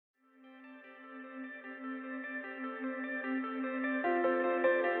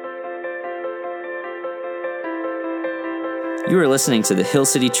You are listening to the Hill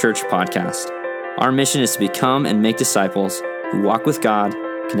City Church podcast. Our mission is to become and make disciples who walk with God,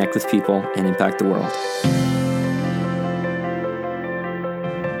 connect with people, and impact the world.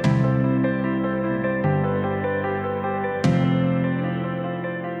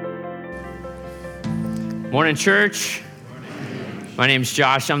 Morning, church. My name's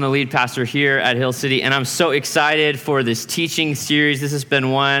Josh. I'm the lead pastor here at Hill City, and I'm so excited for this teaching series. This has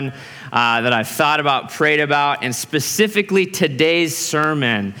been one that I've thought about, prayed about, and specifically today's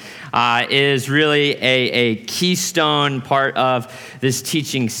sermon is really a keystone part of this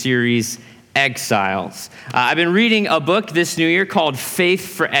teaching series, Exiles. I've been reading a book this new year called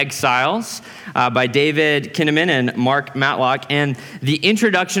Faith for Exiles by David Kinnaman and Mark Matlock. And the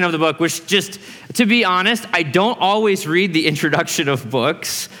introduction of the book, which just, to be honest, I don't always read the introduction of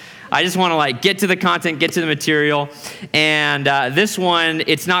books. I just want to get to the content, get to the material. And this one,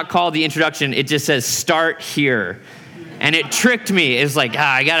 it's not called the introduction. It just says, start here. And it tricked me. It's like,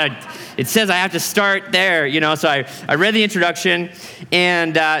 it says I have to start there, So I read the introduction,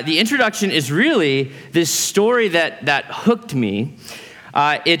 and the introduction is really this story that hooked me.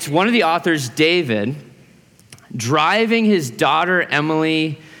 It's one of the authors, David, driving his daughter,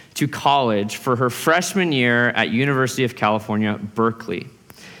 Emily, to college for her freshman year at University of California, Berkeley.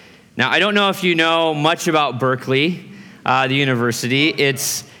 Now, I don't know if you know much about Berkeley, the university.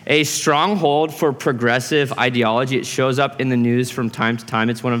 It's a stronghold for progressive ideology. It shows up in the news from time to time.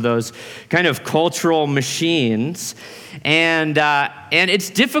 It's one of those kind of cultural machines. And it's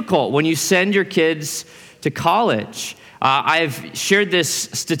difficult when you send your kids to college. I've shared this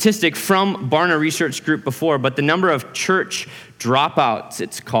statistic from Barna Research Group before, but the number of church dropouts,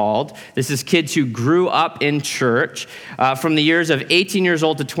 it's called. This is kids who grew up in church from the years of 18 years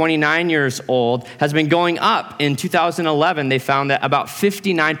old to 29 years old has been going up. In 2011, they found that about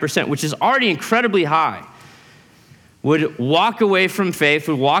 59%, which is already incredibly high, would walk away from faith,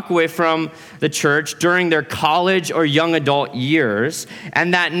 would walk away from the church during their college or young adult years.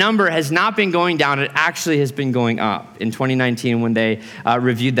 And that number has not been going down. It actually has been going up. In 2019, when they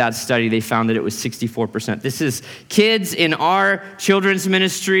reviewed that study, they found that it was 64%. This is kids in our children's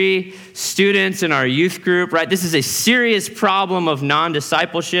ministry, students in our youth group, right? This is a serious problem of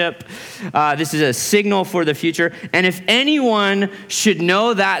non-discipleship. This is a signal for the future. And if anyone should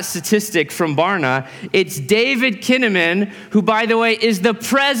know that statistic from Barna, it's David Kinnaman, who, by the way, is the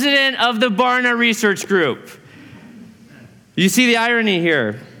president of the Barna Research Group. You see the irony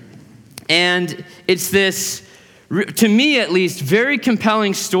here. And it's this, to me at least, very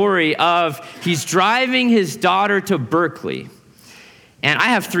compelling story of he's driving his daughter to Berkeley. And I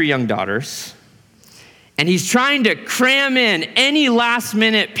have 3 young daughters. And he's trying to cram in any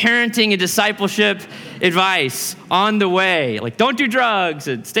last-minute parenting and discipleship advice on the way. Like, don't do drugs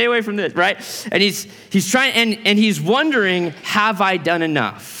and stay away from this, right? And he's trying, and he's wondering, have I done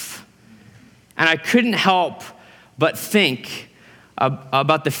enough? And I couldn't help but think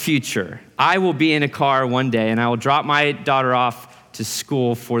about the future. I will be in a car one day, and I will drop my daughter off to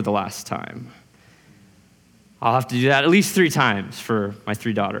school for the last time. I'll have to do that at least 3 times for my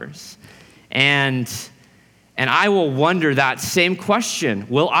 3 daughters. And I will wonder that same question.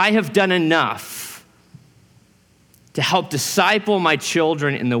 Will I have done enough to help disciple my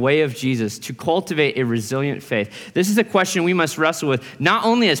children in the way of Jesus, to cultivate a resilient faith? This is a question we must wrestle with, not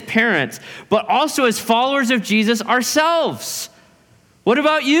only as parents, but also as followers of Jesus ourselves. What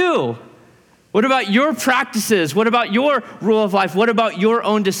about you? What about your practices? What about your rule of life? What about your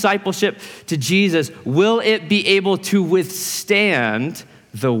own discipleship to Jesus? Will it be able to withstand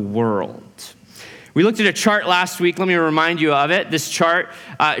the world? We looked at a chart last week. Let me remind you of it. This chart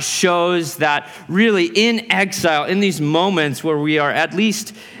shows that really in exile, in these moments where we are at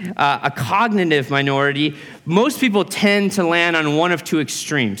least a cognitive minority, most people tend to land on one of 2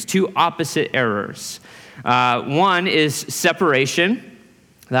 extremes, 2 opposite errors. One is separation.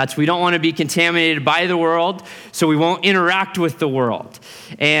 That's we don't want to be contaminated by the world, so we won't interact with the world.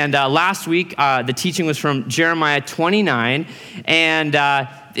 And last week, the teaching was from Jeremiah 29, and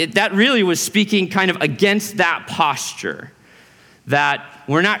that really was speaking kind of against that posture, that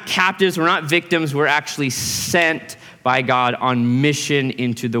we're not captives, we're not victims, we're actually sent by God on mission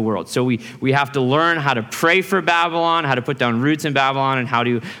into the world. So we have to learn how to pray for Babylon, how to put down roots in Babylon, and how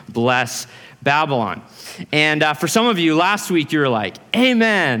to bless Babylon. And for some of you, last week you were like,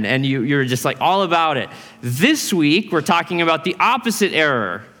 amen, and you're just like all about it. This week, we're talking about the opposite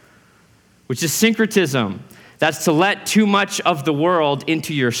error, which is syncretism. That's to let too much of the world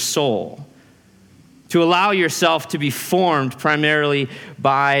into your soul, to allow yourself to be formed primarily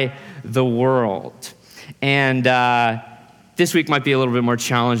by the world. And this week might be a little bit more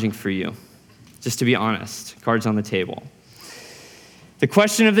challenging for you, just to be honest, cards on the table. The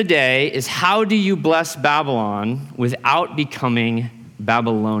question of the day is, how do you bless Babylon without becoming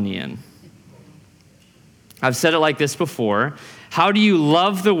Babylonian? I've said it like this before. How do you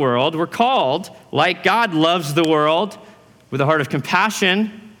love the world? We're called, like God loves the world, with a heart of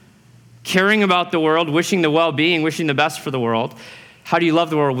compassion, caring about the world, wishing the well-being, wishing the best for the world. How do you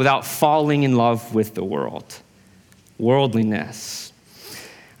love the world without falling in love with the world? Worldliness.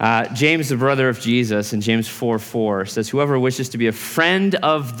 James, the brother of Jesus, in James 4:4 says, whoever wishes to be a friend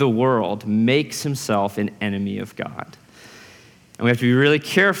of the world makes himself an enemy of God. And we have to be really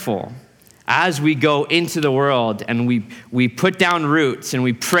careful as we go into the world and we put down roots and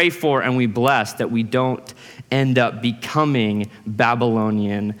we pray for and we bless, that we don't end up becoming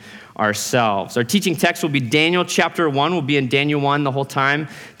Babylonian ourselves. Our teaching text will be Daniel chapter 1. We'll be in Daniel 1 the whole time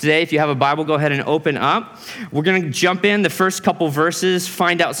today. If you have a Bible, go ahead and open up. We're going to jump in the first couple verses,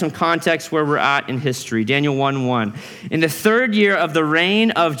 find out some context where we're at in history. Daniel 1:1. In the third year of the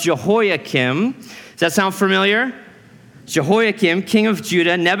reign of Jehoiakim, does that sound familiar? Jehoiakim, king of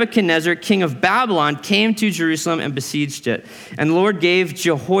Judah, Nebuchadnezzar, king of Babylon, came to Jerusalem and besieged it. And the Lord gave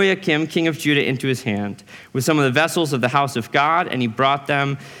Jehoiakim, king of Judah, into his hand with some of the vessels of the house of God, and he brought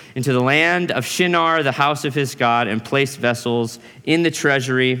them into the land of Shinar, the house of his God, and placed vessels in the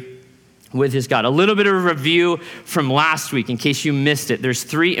treasury with his God. A little bit of a review from last week in case you missed it. There's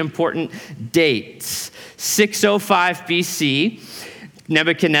 3 important dates. 605 BC,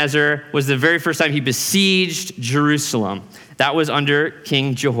 Nebuchadnezzar was the very first time he besieged Jerusalem. That was under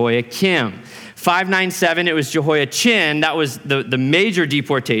King Jehoiakim. 597, it was Jehoiachin. That was the major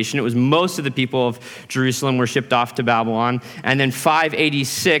deportation. It was most of the people of Jerusalem were shipped off to Babylon. And then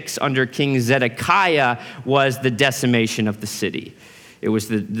 586, under King Zedekiah, was the decimation of the city. It was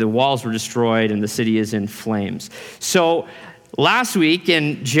the walls were destroyed and the city is in flames. So last week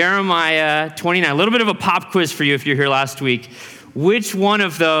in Jeremiah 29, a little bit of a pop quiz for you if you're here last week. Which one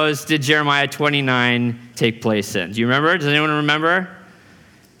of those did Jeremiah 29 take place in? Do you remember? Does anyone remember?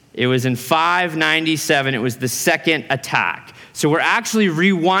 It was in 597. It was the second attack. So we're actually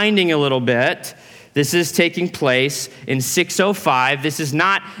rewinding a little bit. This is taking place in 605. This is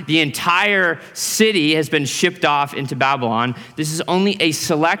not the entire city has been shipped off into Babylon. This is only a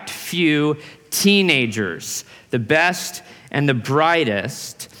select few teenagers, the best and the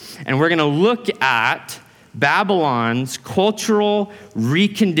brightest. And we're going to look at Babylon's cultural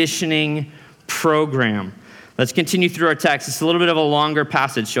reconditioning program. Let's continue through our text. It's a little bit of a longer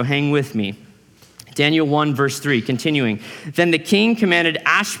passage, so hang with me. Daniel 1, verse 3, continuing. Then the king commanded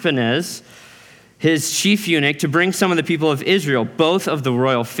Ashpenaz, his chief eunuch, to bring some of the people of Israel, both of the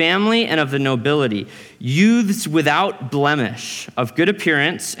royal family and of the nobility, youths without blemish, of good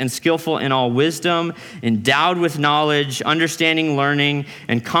appearance and skillful in all wisdom, endowed with knowledge, understanding, learning,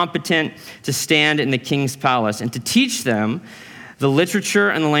 and competent to stand in the king's palace, and to teach them the literature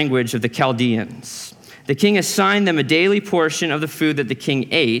and the language of the Chaldeans. The king assigned them a daily portion of the food that the king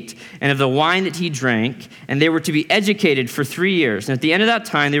ate and of the wine that he drank, and they were to be educated for 3 years. And at the end of that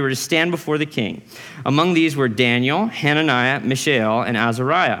time, they were to stand before the king. Among these were Daniel, Hananiah, Mishael, and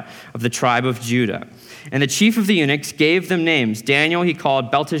Azariah of the tribe of Judah. And the chief of the eunuchs gave them names. Daniel he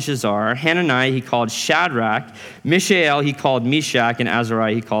called Belteshazzar, Hananiah he called Shadrach, Mishael he called Meshach, and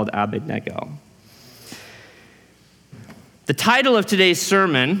Azariah he called Abednego. The title of today's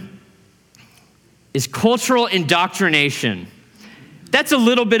sermon is Cultural Indoctrination. That's a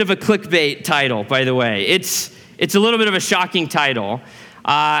little bit of a clickbait title, by the way. It's a little bit of a shocking title.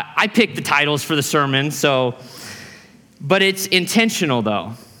 I picked the titles for the sermon, but it's intentional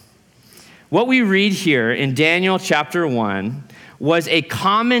though. What we read here in Daniel chapter 1 was a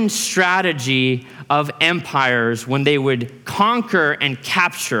common strategy of empires when they would conquer and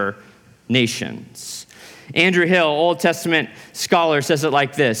capture nations. Andrew Hill, Old Testament scholar, says it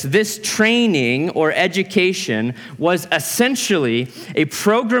like this. This training or education was essentially a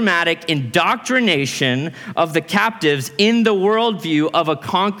programmatic indoctrination of the captives in the worldview of a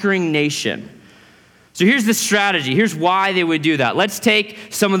conquering nation. So here's the strategy. Here's why they would do that. Let's take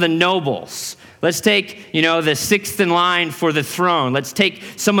some of the nobles. Let's take, the sixth in line for the throne. Let's take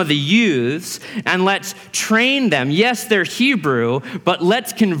some of the youths and let's train them. Yes, they're Hebrew, but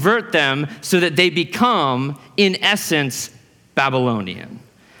let's convert them so that they become, in essence, Babylonian.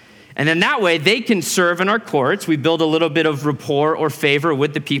 And then that way they can serve in our courts. We build a little bit of rapport or favor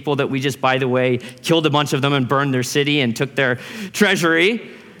with the people that we just, by the way, killed a bunch of them and burned their city and took their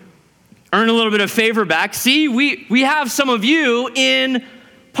treasury. Earn a little bit of favor back. See, we have some of you in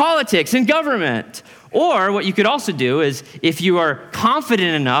politics and government. Or what you could also do is, if you are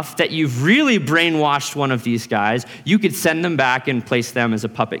confident enough that you've really brainwashed one of these guys, you could send them back and place them as a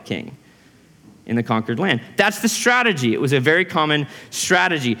puppet king. in the conquered land. That's the strategy. It was a very common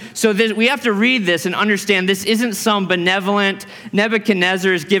strategy. So we have to read this and understand this isn't some benevolent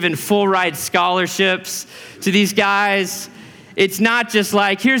Nebuchadnezzar is giving full ride scholarships to these guys. It's not just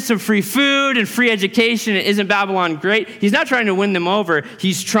like, here's some free food and free education. Isn't Babylon great? He's not trying to win them over.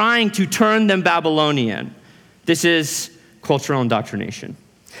 He's trying to turn them Babylonian. This is cultural indoctrination.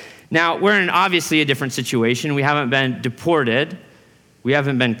 Now, we're in obviously a different situation. We haven't been deported. We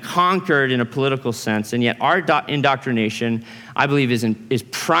haven't been conquered in a political sense, and yet our indoctrination, I believe, is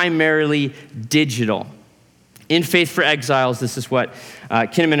primarily digital. In Faith for Exiles, this is what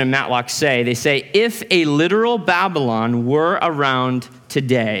Kinnaman and Matlock say. They say, if a literal Babylon were around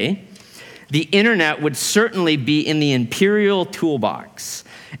today, the internet would certainly be in the imperial toolbox.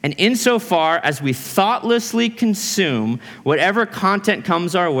 And insofar as we thoughtlessly consume whatever content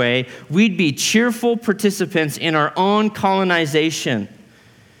comes our way, we'd be cheerful participants in our own colonization.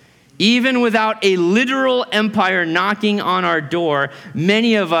 Even without a literal empire knocking on our door,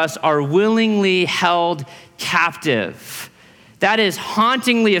 many of us are willingly held captive. That is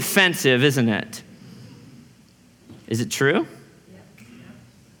hauntingly offensive, isn't it? Is it true?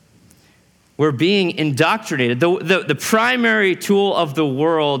 We're being indoctrinated. The primary tool of the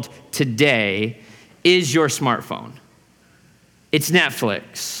world today is your smartphone. It's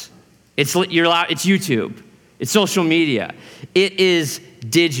Netflix. It's YouTube. It's social media. It is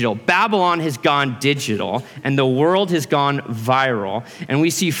digital. Babylon has gone digital, and the world has gone viral. And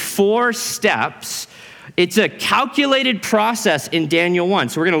we see 4 steps. It's a calculated process in Daniel 1.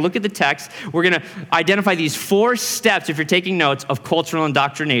 So we're going to look at the text. We're going to identify these 4 steps, if you're taking notes, of cultural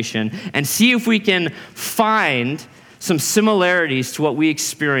indoctrination and see if we can find some similarities to what we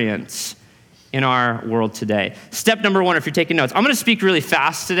experience in our world today. Step number 1, if you're taking notes. I'm going to speak really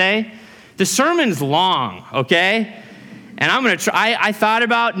fast today. The sermon's long, okay? And I'm going to try. I thought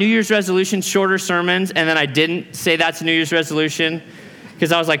about New Year's resolutions, shorter sermons, and then I didn't say that's a New Year's resolution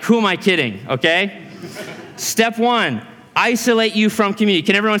because I was like, who am I kidding, okay? Step 1, isolate you from community.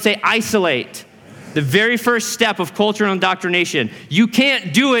 Can everyone say isolate? The very first step of cultural indoctrination. You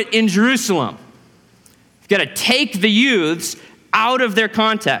can't do it in Jerusalem. You've got to take the youths out of their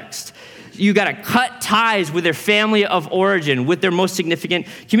context. You got to cut ties with their family of origin, with their most significant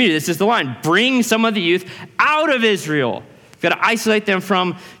community. This is the line. Bring some of the youth out of Israel. You've got to isolate them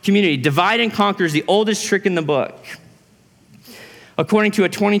from community. Divide and conquer is the oldest trick in the book. According to a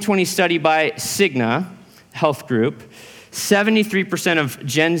 2020 study by Cigna Health Group, 73% of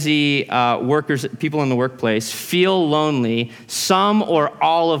Gen Z workers, people in the workplace, feel lonely some or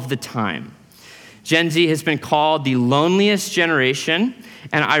all of the time. Gen Z has been called the loneliest generation,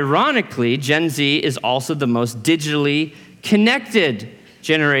 and ironically, Gen Z is also the most digitally connected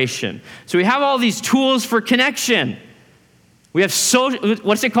generation. So we have all these tools for connection. We have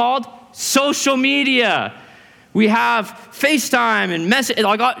what's it called? Social media. We have FaceTime and message.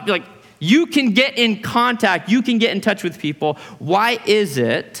 Like you can get in contact. You can get in touch with people. Why is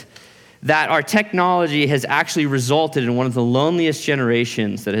it that our technology has actually resulted in one of the loneliest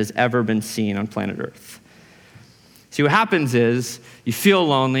generations that has ever been seen on planet Earth? See, what happens is you feel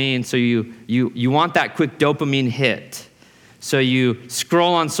lonely, and so you want that quick dopamine hit. So you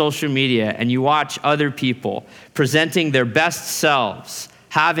scroll on social media and you watch other people presenting their best selves,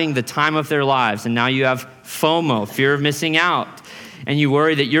 having the time of their lives, and now you have FOMO, fear of missing out. And you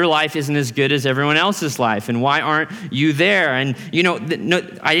worry that your life isn't as good as everyone else's life, and why aren't you there? And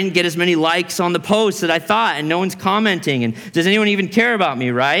I didn't get as many likes on the post that I thought, and no one's commenting, and does anyone even care about me,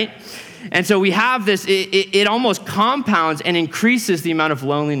 right? And so we have this, it almost compounds and increases the amount of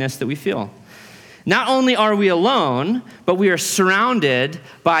loneliness that we feel. Not only are we alone, but we are surrounded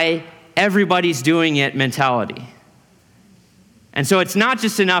by everybody's doing it mentality. And so it's not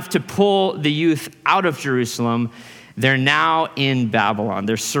just enough to pull the youth out of Jerusalem. They're now in Babylon.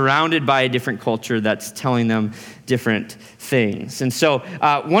 They're surrounded by a different culture that's telling them different things. And so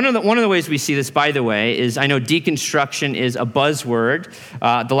one of the ways we see this, by the way, is I know deconstruction is a buzzword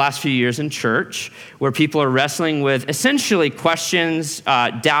the last few years in church, where people are wrestling with essentially questions,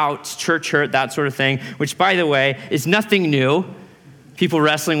 doubts, church hurt, that sort of thing, which, by the way, is nothing new, people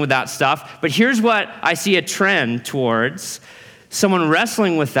wrestling with that stuff. But here's what I see a trend towards: someone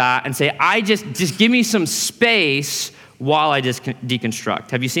wrestling with that and say, I just give me some space while I just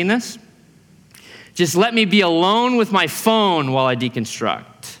deconstruct. Have you seen this? Just let me be alone with my phone while I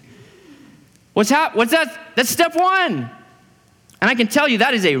deconstruct. What's that? That's step 1. And I can tell you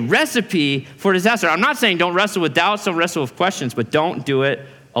that is a recipe for disaster. I'm not saying don't wrestle with doubts, don't wrestle with questions, but don't do it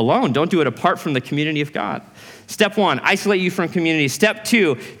alone. Don't do it apart from the community of God. Step 1, isolate you from community. Step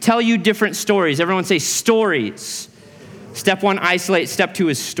 2, tell you different stories. Everyone say stories. Step 1, isolate. Step 2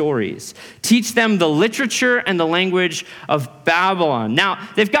 is stories. Teach them the literature and the language of Babylon. Now,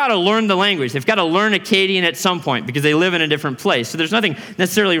 they've got to learn the language. They've got to learn Akkadian at some point because they live in a different place. So there's nothing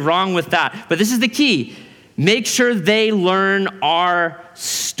necessarily wrong with that. But this is the key. Make sure they learn our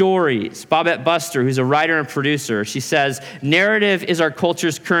stories. Babette Buster, who's a writer and producer, she says, narrative is our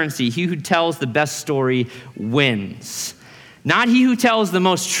culture's currency. He who tells the best story wins. Not he who tells the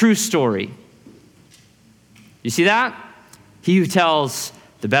most true story. You see that? He who tells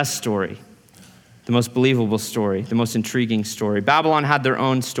the best story, the most believable story, the most intriguing story. Babylon had their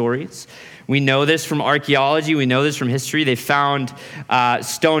own stories. We know this from archaeology. We know this from history. They found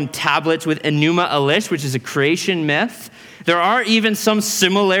stone tablets with Enuma Elish, which is a creation myth. There are even some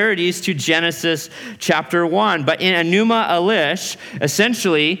similarities to Genesis chapter 1. But in Enuma Elish,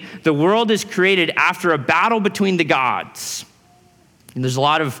 essentially, the world is created after a battle between the gods. And there's a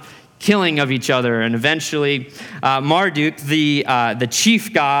lot of killing of each other. And eventually, Marduk, the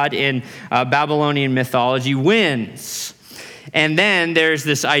chief god in Babylonian mythology, wins. And then there's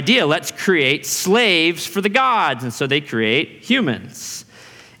this idea, let's create slaves for the gods. And so they create humans.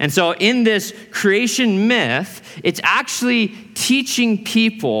 And so in this creation myth, it's actually teaching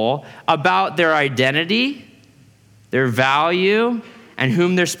people about their identity, their value, and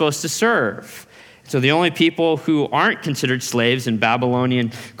whom they're supposed to serve. So the only people who aren't considered slaves in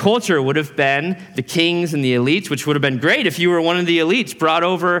Babylonian culture would have been the kings and the elites, which would have been great if you were one of the elites brought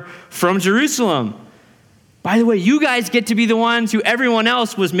over from Jerusalem. By the way, you guys get to be the ones who everyone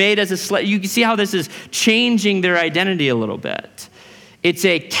else was made as a slave. You can see how this is changing their identity a little bit. It's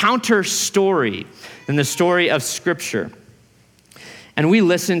a counter story in the story of Scripture. And we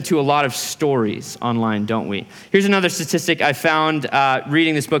listen to a lot of stories online, don't we? Here's another statistic I found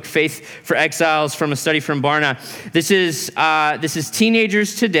reading this book, Faith for Exiles, from a study from Barna. This is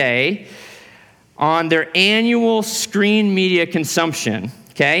teenagers today on their annual screen media consumption.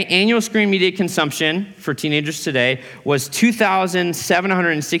 Okay, annual screen media consumption for teenagers today was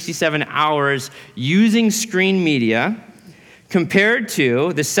 2,767 hours using screen media, compared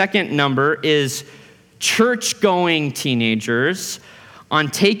to, the second number is church-going teenagers on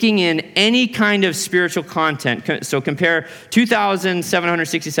taking in any kind of spiritual content. So compare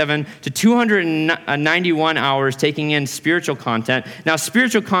 2,767 to 291 hours taking in spiritual content. Now,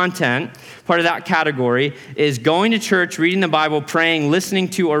 spiritual content, part of that category, is going to church, reading the Bible, praying, listening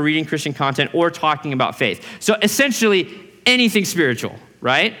to or reading Christian content, or talking about faith. So essentially, anything spiritual,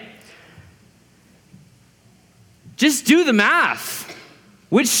 right? Just do the math.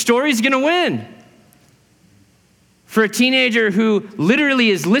 Which story's gonna win? For a teenager who literally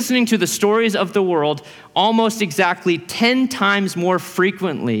is listening to the stories of the world almost exactly 10 times more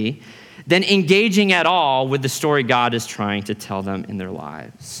frequently than engaging at all with the story God is trying to tell them in their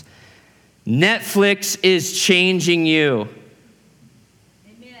lives. Netflix is changing you.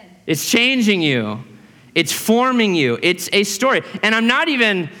 Amen. It's changing you. It's forming you. It's a story. And I'm not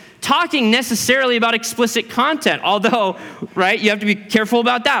even talking necessarily about explicit content, although, right, you have to be careful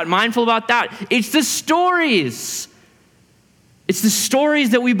about that, mindful about that. It's the stories. It's the stories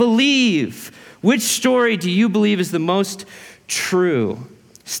that we believe. Which story do you believe is the most true?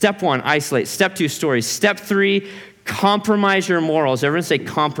 Step 1, isolate. Step 2, stories. Step 3, compromise your morals. Everyone say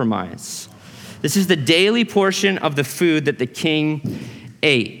compromise. This is the daily portion of the food that the king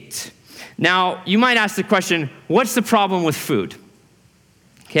ate. Now, you might ask the question, what's the problem with food?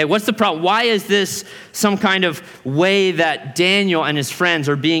 Okay, what's the problem? Why is this some kind of way that Daniel and his friends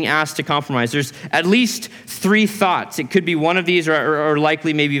are being asked to compromise? There's at least 3 thoughts. It could be one of these or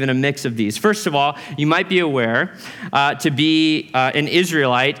likely maybe even a mix of these. First of all, you might be aware to be an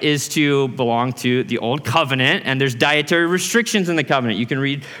Israelite is to belong to the Old Covenant, and there's dietary restrictions in the covenant. You can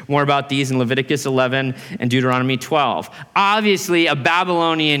read more about these in Leviticus 11 and Deuteronomy 12. Obviously, a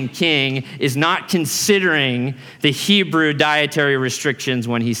Babylonian king is not considering the Hebrew dietary restrictions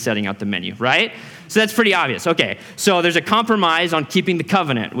when he's setting out the menu, right? So that's pretty obvious. Okay, so there's a compromise on keeping the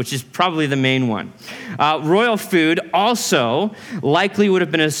covenant, which is probably the main one. Royal food also likely would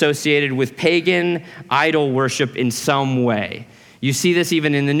have been associated with pagan idol worship in some way. You see this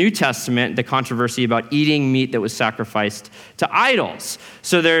even in the New Testament, the controversy about eating meat that was sacrificed to idols.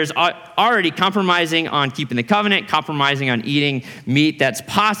 So there's already compromising on keeping the covenant, compromising on eating meat that's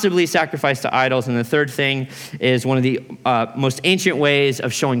possibly sacrificed to idols. And the third thing is one of the most ancient ways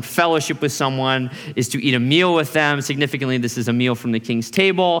of showing fellowship with someone is to eat a meal with them. Significantly, this is a meal from the king's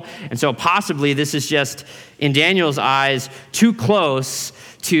table. And so possibly this is just, in Daniel's eyes, too close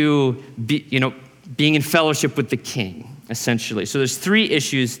to being in fellowship with the king, essentially. So there's 3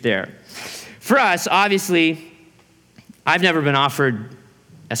 issues there. For us, obviously, I've never been offered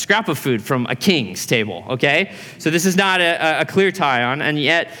a scrap of food from a king's table, okay? So this is not a clear tie on, and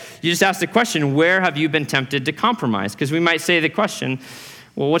yet you just ask the question, where have you been tempted to compromise? Because we might say the question,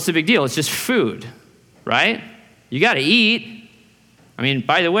 well, what's the big deal? It's just food, right? You got to eat. I mean,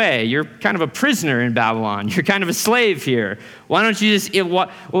 by the way, you're kind of a prisoner in Babylon. You're kind of a slave here. Why don't you just,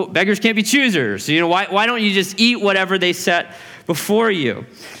 well, beggars can't be choosers. So, why don't you just eat whatever they set before you?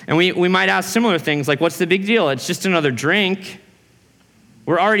 And we might ask similar things like, what's the big deal? It's just another drink.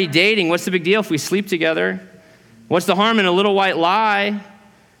 We're already dating. What's the big deal if we sleep together? What's the harm in a little white lie?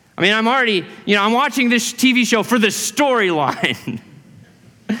 I mean, I'm watching this TV show for the storyline.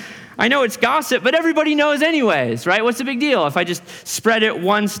 I know it's gossip, but everybody knows anyways, right? What's the big deal if I just spread it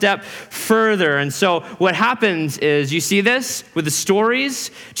one step further? And so what happens is, you see this with the stories,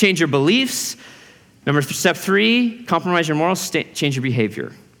 change your beliefs. Step 3, compromise your morals, change your behavior.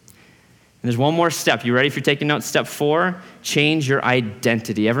 And there's one more step. You ready if you're taking notes? Step 4, change your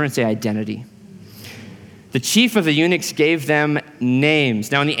identity. Everyone say identity. The chief of the eunuchs gave them names.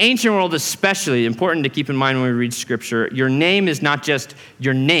 Now, in the ancient world especially, important to keep in mind when we read Scripture, your name is not just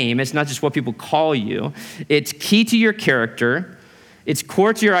your name. It's not just what people call you. It's key to your character. It's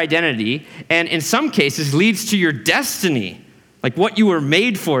core to your identity. And in some cases, leads to your destiny, like what you were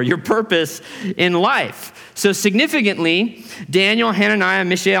made for, your purpose in life. So significantly, Daniel, Hananiah,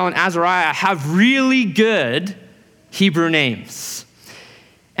 Mishael, and Azariah have really good Hebrew names.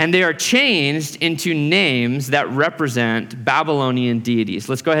 And they are changed into names that represent Babylonian deities.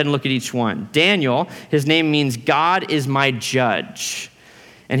 Let's go ahead and look at each one. Daniel, his name means God is my judge.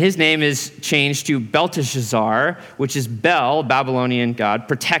 And his name is changed to Belteshazzar, which is Bel, Babylonian god,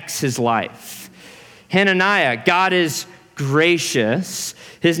 protects his life. Hananiah, God is gracious.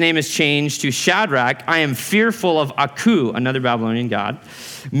 His name is changed to Shadrach, I am fearful of Aku, another Babylonian god.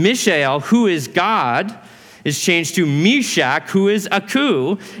 Mishael, who is God, is changed to Meshach, who is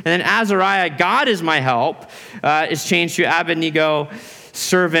Aku. And then Azariah, God is my help, is changed to Abednego,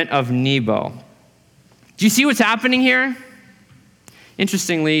 servant of Nebo. Do you see what's happening here?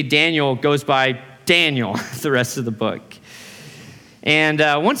 Interestingly, Daniel goes by Daniel the rest of the book. And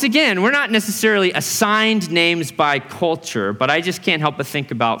once again, we're not necessarily assigned names by culture, but I just can't help but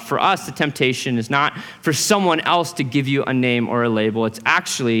think about, for us, the temptation is not for someone else to give you a name or a label. It's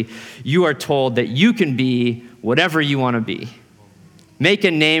actually, you are told that you can be whatever you want to be. Make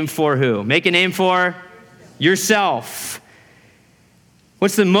a name for who? Make a name for yourself.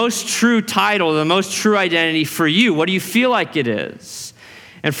 What's the most true title, the most true identity for you? What do you feel like it is?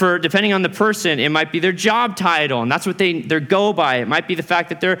 And for, depending on the person, it might be their job title, and that's what they go by. It might be the fact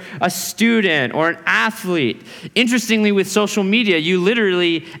that they're a student or an athlete. Interestingly, with social media, you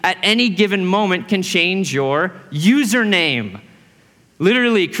literally, at any given moment, can change your username.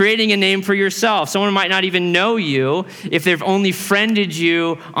 Literally creating a name for yourself. Someone might not even know you if they've only friended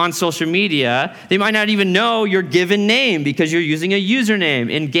you on social media. They might not even know your given name because you're using a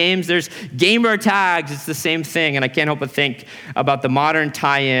username. In games, there's gamer tags. It's the same thing. And I can't help but think about the modern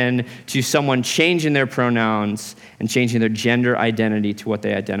tie-in to someone changing their pronouns and changing their gender identity to what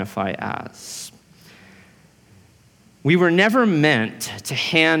they identify as. We were never meant to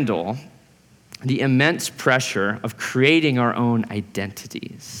handle the immense pressure of creating our own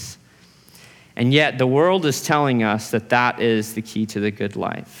identities. And yet the world is telling us that that is the key to the good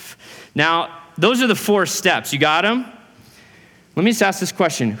life. Now, those are the 4 steps. You got them? Let me just ask this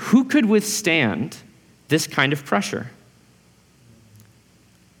question. Who could withstand this kind of pressure?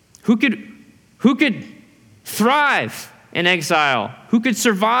 Who could thrive in exile? Who could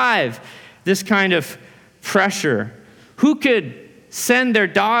survive this kind of pressure? Who could send their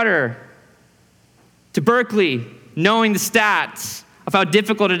daughter to Berkeley, knowing the stats of how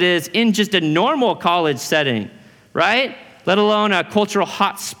difficult it is in just a normal college setting, right? Let alone a cultural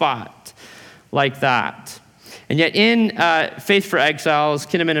hotspot like that. And yet in Faith for Exiles,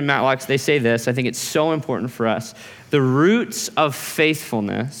 Kinnaman and Matlock, they say this, I think it's so important for us. The roots of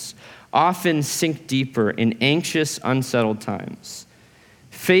faithfulness often sink deeper in anxious, unsettled times.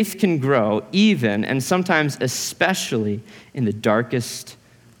 Faith can grow even, and sometimes especially, in the darkest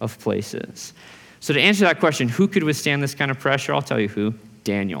of places. So to answer that question, who could withstand this kind of pressure? I'll tell you who.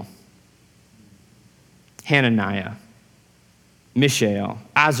 Daniel, Hananiah, Mishael,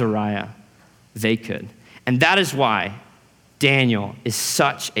 Azariah. They could. And that is why Daniel is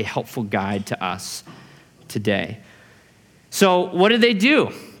such a helpful guide to us today. So what did they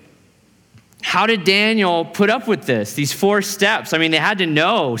do? How did Daniel put up with this? These 4 steps. I mean, they had to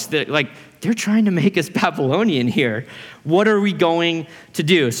know that, they're trying to make us Babylonian here. What are we going to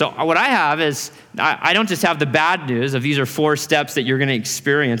do? So what I have is, I don't just have the bad news of these are 4 steps that you're going to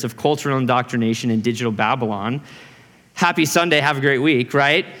experience of cultural indoctrination in digital Babylon. Happy Sunday, have a great week,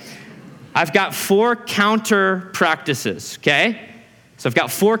 right? I've got 4 counter practices, okay? So I've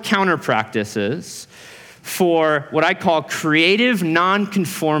got 4 counter practices for what I call creative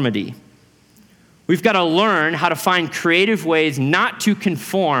nonconformity. We've got to learn how to find creative ways not to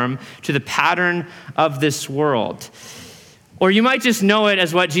conform to the pattern of this world. Or you might just know it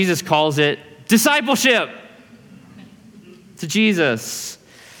as what Jesus calls it, discipleship to Jesus.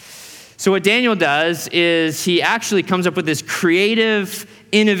 So what Daniel does is he actually comes up with this creative,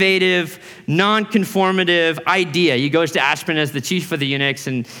 innovative, non-conformative idea. He goes to Ashpenaz, the chief of the eunuchs,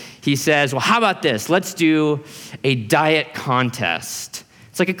 and he says, well, how about this? Let's do a diet contest.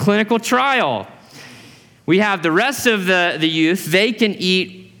 It's like a clinical trial. We have the rest of the youth, they can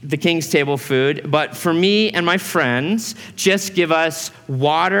eat the king's table food, but for me and my friends, just give us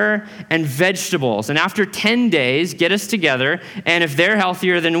water and vegetables. And after 10 days, get us together, and if they're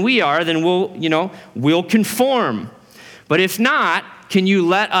healthier than we are, then we'll conform. But if not, can you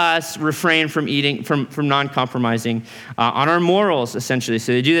let us refrain from eating, from non-compromising on our morals, essentially?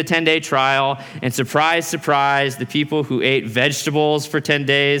 So they do the 10-day trial, and surprise, surprise, the people who ate vegetables for 10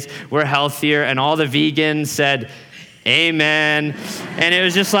 days were healthier, and all the vegans said, amen. And it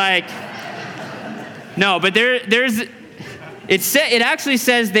was just like, no, but it actually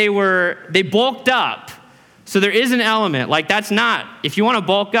says they bulked up. So there is an element, like that's not, if you want to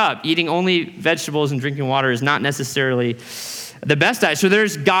bulk up, eating only vegetables and drinking water is not necessarily the best diet. So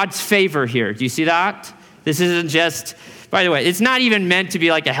there's God's favor here. Do you see that? This isn't just, by the way, it's not even meant to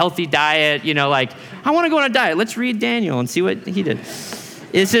be like a healthy diet, like, I want to go on a diet. Let's read Daniel and see what he did.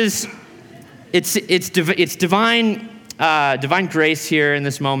 It's divine grace here in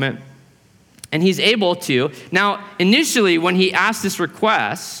this moment. And he's able to. Now, initially, when he asked this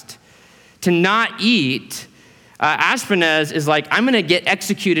request to not eat, Ashpenaz is like, I'm going to get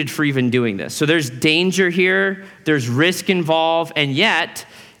executed for even doing this. So there's danger here, there's risk involved, and yet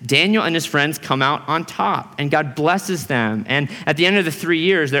Daniel and his friends come out on top, and God blesses them. And at the end of the 3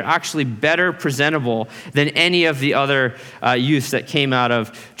 years, they're actually better presentable than any of the other youths that came out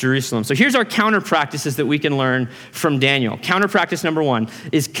of Jerusalem. So here's our counter practices that we can learn from Daniel. Counter practice number 1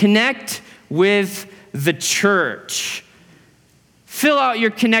 is connect with the church. Fill out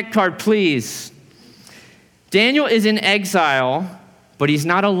your Connect card, please. Daniel is in exile, but he's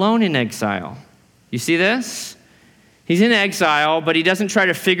not alone in exile. You see this? He's in exile, but he doesn't try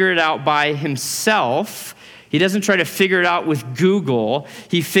to figure it out by himself. He doesn't try to figure it out with Google.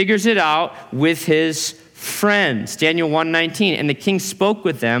 He figures it out with his friends. Daniel 1:19, and the king spoke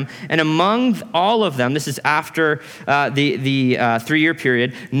with them, and among all of them, this is after the 3-year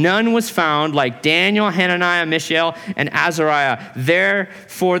period, none was found like Daniel, Hananiah, Mishael, and Azariah.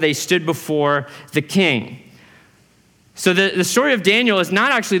 Therefore, they stood before the king. So the story of Daniel is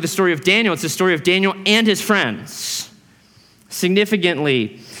not actually the story of Daniel, it's the story of Daniel and his friends.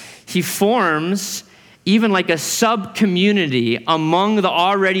 Significantly, he forms even like a sub-community among the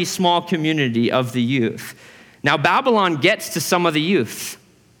already small community of the youth. Now, Babylon gets to some of the youth,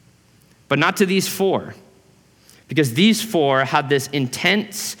 but not to these 4. Because these 4 had this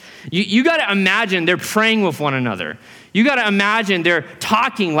intense, you got to imagine they're praying with one another. You got to imagine they're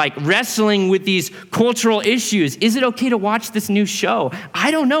talking, like wrestling with these cultural issues. Is it okay to watch this new show?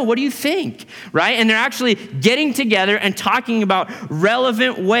 I don't know. What do you think? Right? And they're actually getting together and talking about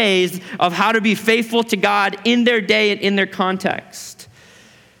relevant ways of how to be faithful to God in their day and in their context.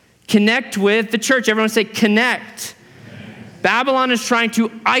 Connect with the church. Everyone say connect. Babylon is trying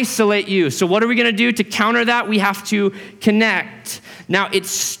to isolate you. So what are we going to do to counter that? We have to connect. Now, it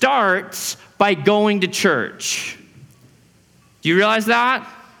starts by going to church. Do you realize that?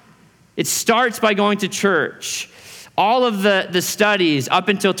 It starts by going to church. All of the studies up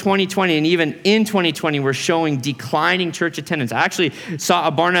until 2020 and even in 2020 were showing declining church attendance. I actually saw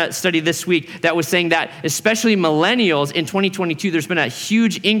a Barna study this week that was saying that especially millennials in 2022, there's been a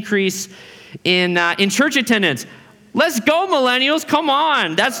huge increase in church attendance. Let's go, millennials. Come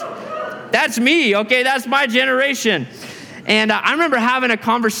on. That's me, okay? That's my generation. And I remember having a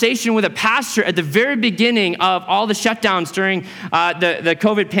conversation with a pastor at the very beginning of all the shutdowns during the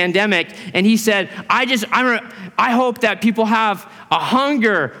COVID pandemic. And he said, I hope that people have a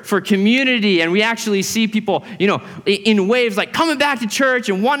hunger for community. And we actually see people, in waves like coming back to church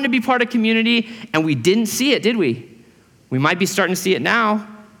and wanting to be part of community. And we didn't see it, did we? We might be starting to see it now,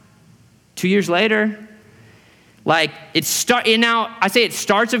 2 years later. Like now I say it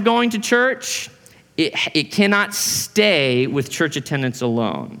starts with going to church. It cannot stay with church attendance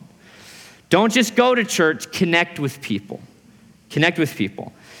alone. Don't just go to church, connect with people. Connect with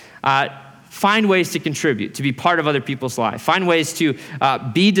people. find ways to contribute, to be part of other people's lives. Find ways to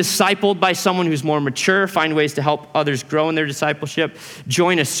be discipled by someone who's more mature. Find ways to help others grow in their discipleship.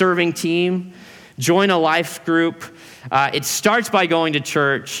 Join a serving team. Join a life group. It starts by going to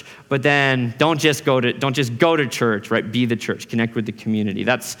church, but then don't just go to church, right? Be the church. Connect with the community.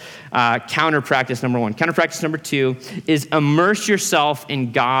 That's counter practice number one. Counter practice number two is immerse yourself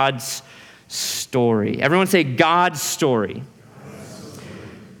in God's story. Everyone say God's story.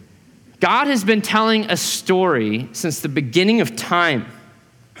 God has been telling a story since the beginning of time.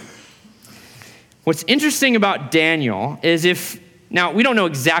 What's interesting about Daniel is now, we don't know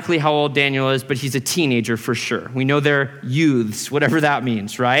exactly how old Daniel is, but he's a teenager for sure. We know they're youths, whatever that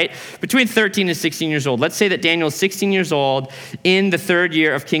means, right? Between 13 and 16 years old. Let's say that Daniel is 16 years old in the third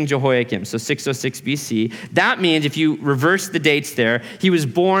year of King Jehoiakim, so 606 BC. That means, if you reverse the dates there, he was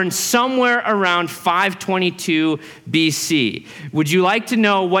born somewhere around 522 BC. Would you like to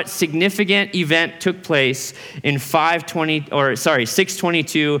know what significant event took place in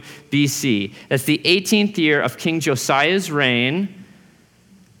 622 BC? That's the 18th year of King Josiah's reign,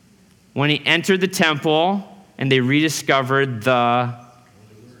 when he entered the temple and they rediscovered the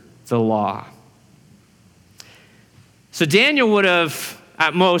law. So Daniel would have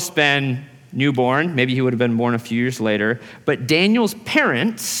at most been newborn. Maybe he would have been born a few years later. But Daniel's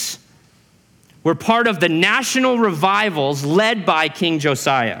parents were part of the national revivals led by King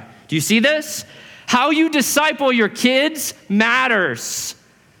Josiah. Do you see this? How you disciple your kids matters.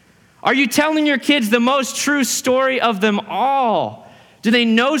 Are you telling your kids the most true story of them all? Do they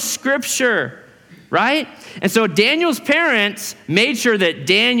know Scripture, right? And so Daniel's parents made sure that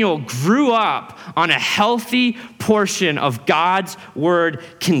Daniel grew up on a healthy portion of God's word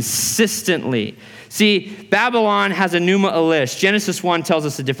consistently. See, Babylon has a Numa Elish. Genesis 1 tells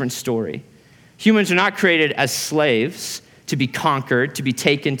us a different story. Humans are not created as slaves to be conquered, to be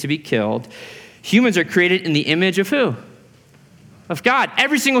taken, to be killed. Humans are created in the image of who? Of God.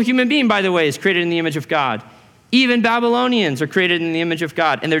 Every single human being, by the way, is created in the image of God. Even Babylonians are created in the image of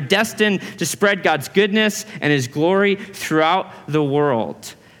God, and they're destined to spread God's goodness and his glory throughout the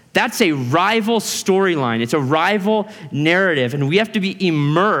world. That's a rival storyline. It's a rival narrative, and we have to be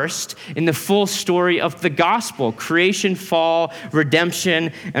immersed in the full story of the gospel: creation, fall,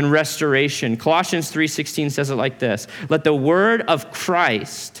 redemption, and restoration. Colossians 3:16 says it like this: "Let the word of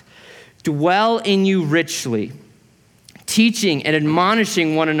Christ dwell in you richly, teaching and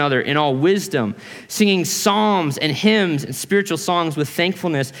admonishing one another in all wisdom, singing psalms and hymns and spiritual songs with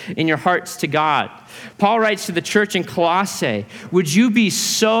thankfulness in your hearts to God." Paul writes to the church in Colossae, would you be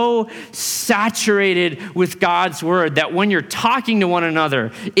so saturated with God's word that when you're talking to one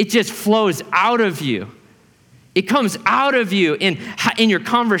another, it just flows out of you? It comes out of you in your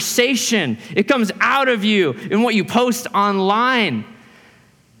conversation. It comes out of you in what you post online.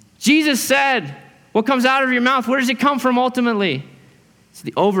 Jesus said, what comes out of your mouth, where does it come from ultimately? It's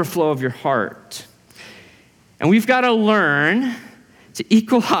the overflow of your heart. And we've got to learn to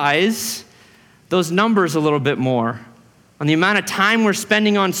equalize those numbers a little bit more on the amount of time we're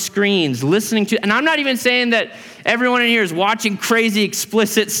spending on screens, listening to, and I'm not even saying that everyone in here is watching crazy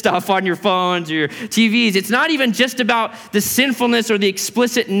explicit stuff on your phones or your TVs. It's not even just about the sinfulness or the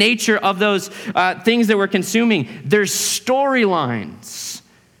explicit nature of those things that we're consuming. There's storylines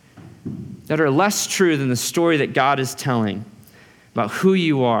that are less true than the story that God is telling about who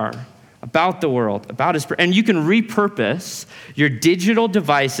you are, about the world, about his, and you can repurpose your digital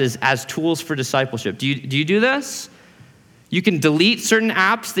devices as tools for discipleship. Do you do this? You can delete certain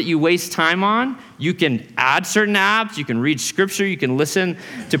apps that you waste time on. You can add certain apps. You can read scripture. You can listen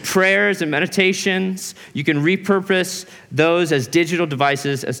to prayers and meditations. You can repurpose those as digital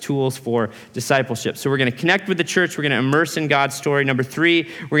devices as tools for discipleship. So we're going to connect with the church. We're going to immerse in God's story. Number 3,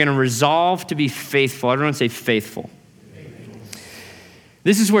 we're going to resolve to be faithful. Everyone say faithful.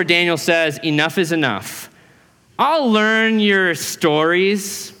 This is where Daniel says, enough is enough. I'll learn your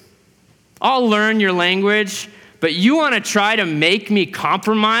stories. I'll learn your language. But you want to try to make me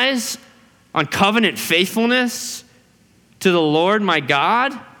compromise on covenant faithfulness to the Lord my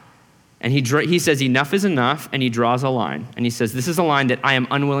God? And he says enough is enough, and he draws a line. And he says, this is a line that I am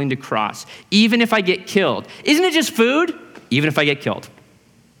unwilling to cross, even if I get killed. Isn't it just food? Even if I get killed,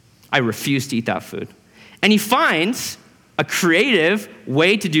 I refuse to eat that food. And he finds a creative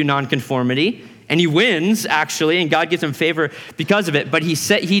way to do nonconformity, and he wins, actually, and God gives him favor because of it. But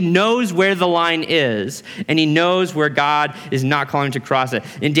he knows where the line is, and he knows where God is not calling him to cross it.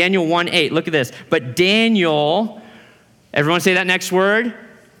 In Daniel 1:8, look at this. But Daniel, everyone say that next word,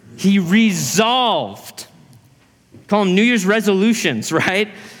 he resolved. Call them New Year's resolutions, right?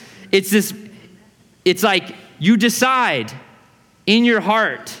 It's like you decide in your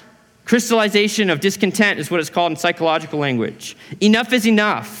heart, Crystallization of discontent is what it's called in psychological language. Enough is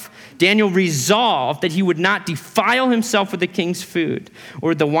enough. Daniel resolved that he would not defile himself with the king's food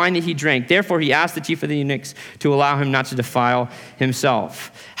or the wine that he drank. Therefore, he asked the chief of the eunuchs to allow him not to defile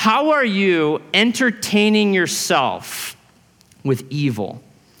himself. How are you entertaining yourself with evil?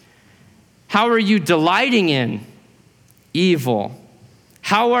 How are you delighting in evil?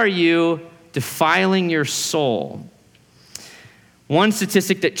 How are you defiling your soul? One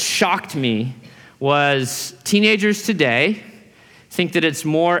statistic that shocked me was teenagers today think that it's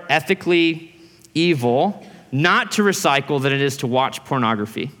more ethically evil not to recycle than it is to watch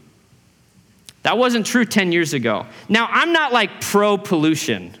pornography. That wasn't true 10 years ago. Now, I'm not like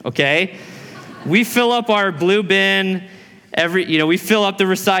pro-pollution, okay? We fill up our blue bin we fill up the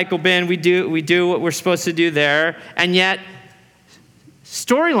recycle bin. We do what we're supposed to do there. And yet,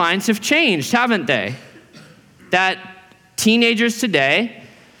 storylines have changed, haven't they? That teenagers today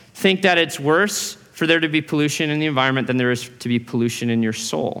think that it's worse for there to be pollution in the environment than there is to be pollution in your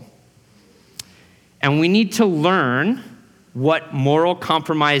soul. And we need to learn what moral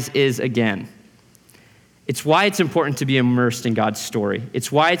compromise is again. It's why it's important to be immersed in God's story.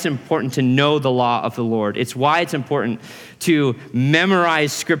 It's why it's important to know the law of the Lord. It's why it's important to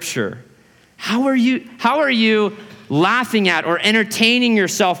memorize Scripture. How are you laughing at or entertaining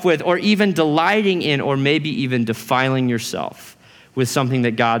yourself with or even delighting in or maybe even defiling yourself with something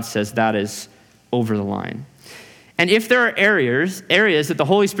that God says that is over the line? And if there are areas that the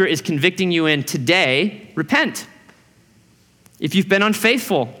Holy Spirit is convicting you in today, repent. If you've been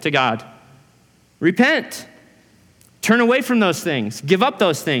unfaithful to God, repent. Turn away from those things. Give up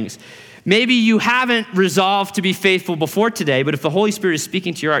those things. Maybe you haven't resolved to be faithful before today, but if the Holy Spirit is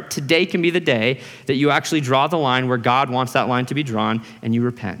speaking to your heart, today can be the day that you actually draw the line where God wants that line to be drawn, and you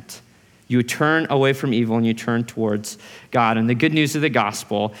repent. You turn away from evil and you turn towards God. And the good news of the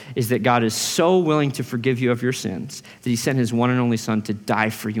gospel is that God is so willing to forgive you of your sins that he sent his one and only Son to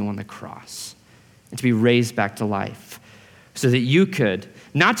die for you on the cross and to be raised back to life so that you could,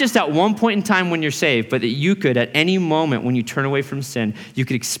 not just at one point in time when you're saved, but that you could, at any moment when you turn away from sin, you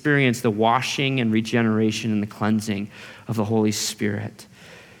could experience the washing and regeneration and the cleansing of the Holy Spirit.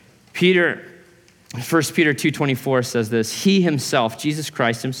 1 Peter 2:24 says this: he himself, Jesus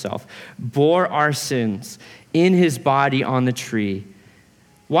Christ himself, bore our sins in his body on the tree.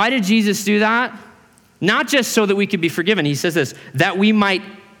 Why did Jesus do that? Not just so that we could be forgiven. He says this, that we might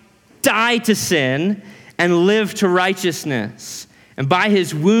die to sin and live to righteousness. And by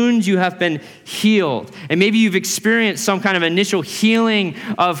his wounds you have been healed. And maybe you've experienced some kind of initial healing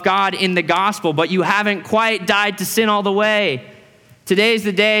of God in the gospel, but you haven't quite died to sin all the way. Today is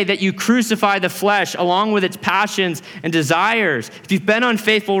the day that you crucify the flesh along with its passions and desires. If you've been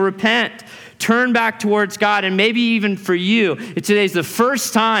unfaithful, repent. Turn back towards God. And maybe even for you, if today's the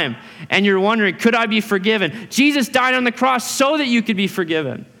first time and you're wondering, could I be forgiven? Jesus died on the cross so that you could be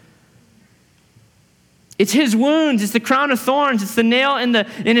forgiven. It's his wounds. It's the crown of thorns. It's the nail in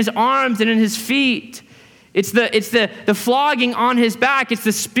his arms and in his feet. It's the flogging on his back. It's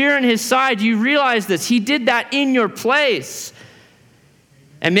the spear in his side. Do you realize this? He did that in your place.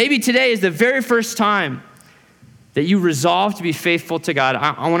 And maybe today is the very first time that you resolve to be faithful to God.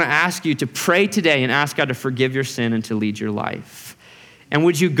 I want to ask you to pray today and ask God to forgive your sin and to lead your life. And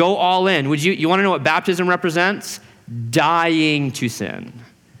would you go all in? You want to know what baptism represents? Dying to sin.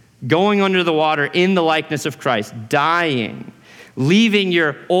 Going under the water in the likeness of Christ. Dying. Leaving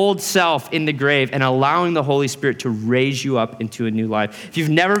your old self in the grave and allowing the Holy Spirit to raise you up into a new life. If you've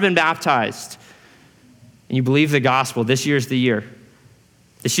never been baptized and you believe the gospel, this year's the year.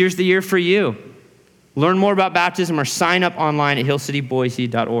 This year's the year for you. Learn more about baptism or sign up online at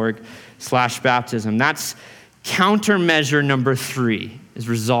hillcityboise.org/baptism. That's countermeasure number 3, is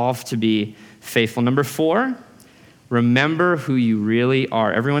resolve to be faithful. Number 4, remember who you really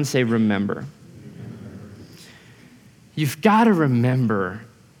are. Everyone say remember. You've got to remember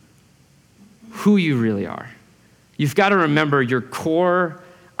who you really are. You've got to remember your core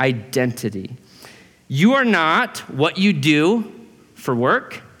identity. You are not what you do for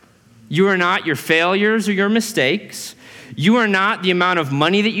work. You are not your failures or your mistakes. You are not the amount of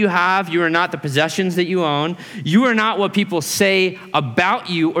money that you have. You are not the possessions that you own. You are not what people say about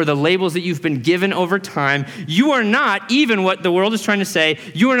you or the labels that you've been given over time. You are not even what the world is trying to say.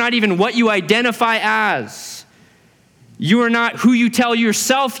 You are not even what you identify as. You are not who you tell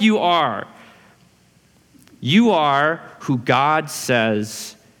yourself you are. You are who God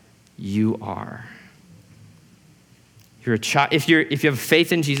says you are. You're a child. If you have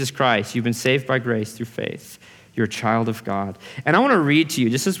faith in Jesus Christ, you've been saved by grace through faith. You're a child of God. And I want to read to you,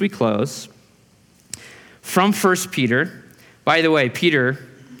 just as we close, from 1 Peter. By the way, Peter,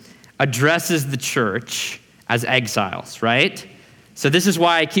 addresses the church as exiles, right? So this is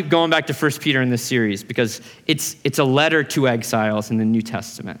why I keep going back to 1 Peter in this series, because it's a letter to exiles in the New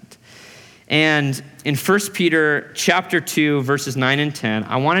Testament. And in 1 Peter chapter 2, verses 9 and 10,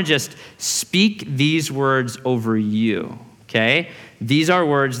 I want to just speak these words over you, okay? These are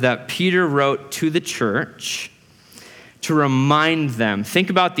words that Peter wrote to the church to remind them.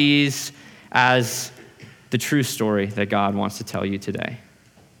 Think about these as the true story that God wants to tell you today.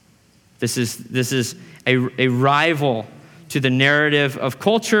 This is a rival to the narrative of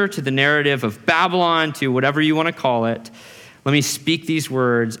culture, to the narrative of Babylon, to whatever you want to call it. Let me speak these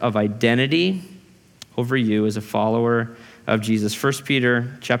words of identity over you as a follower of Jesus. 1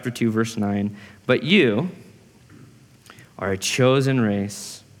 Peter chapter 2, verse 9. But you are a chosen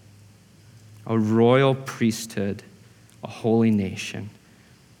race, a royal priesthood, a holy nation,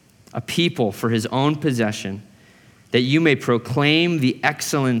 a people for his own possession, that you may proclaim the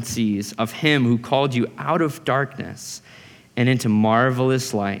excellencies of him who called you out of darkness and into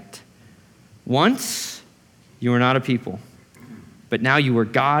marvelous light. Once you were not a people, but now you are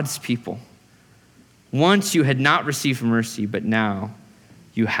God's people. Once you had not received mercy, but now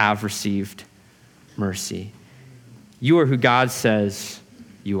you have received mercy. You are who God says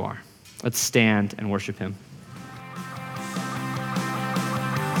you are. Let's stand and worship him.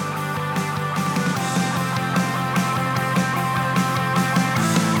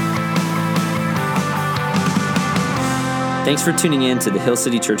 Thanks for tuning in to the Hill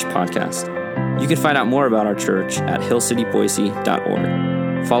City Church podcast. You can find out more about our church at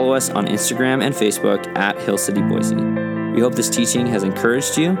hillcityboise.org. Follow us on Instagram and Facebook at Hill City Boise. We hope this teaching has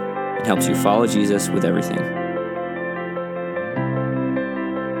encouraged you and helps you follow Jesus with everything.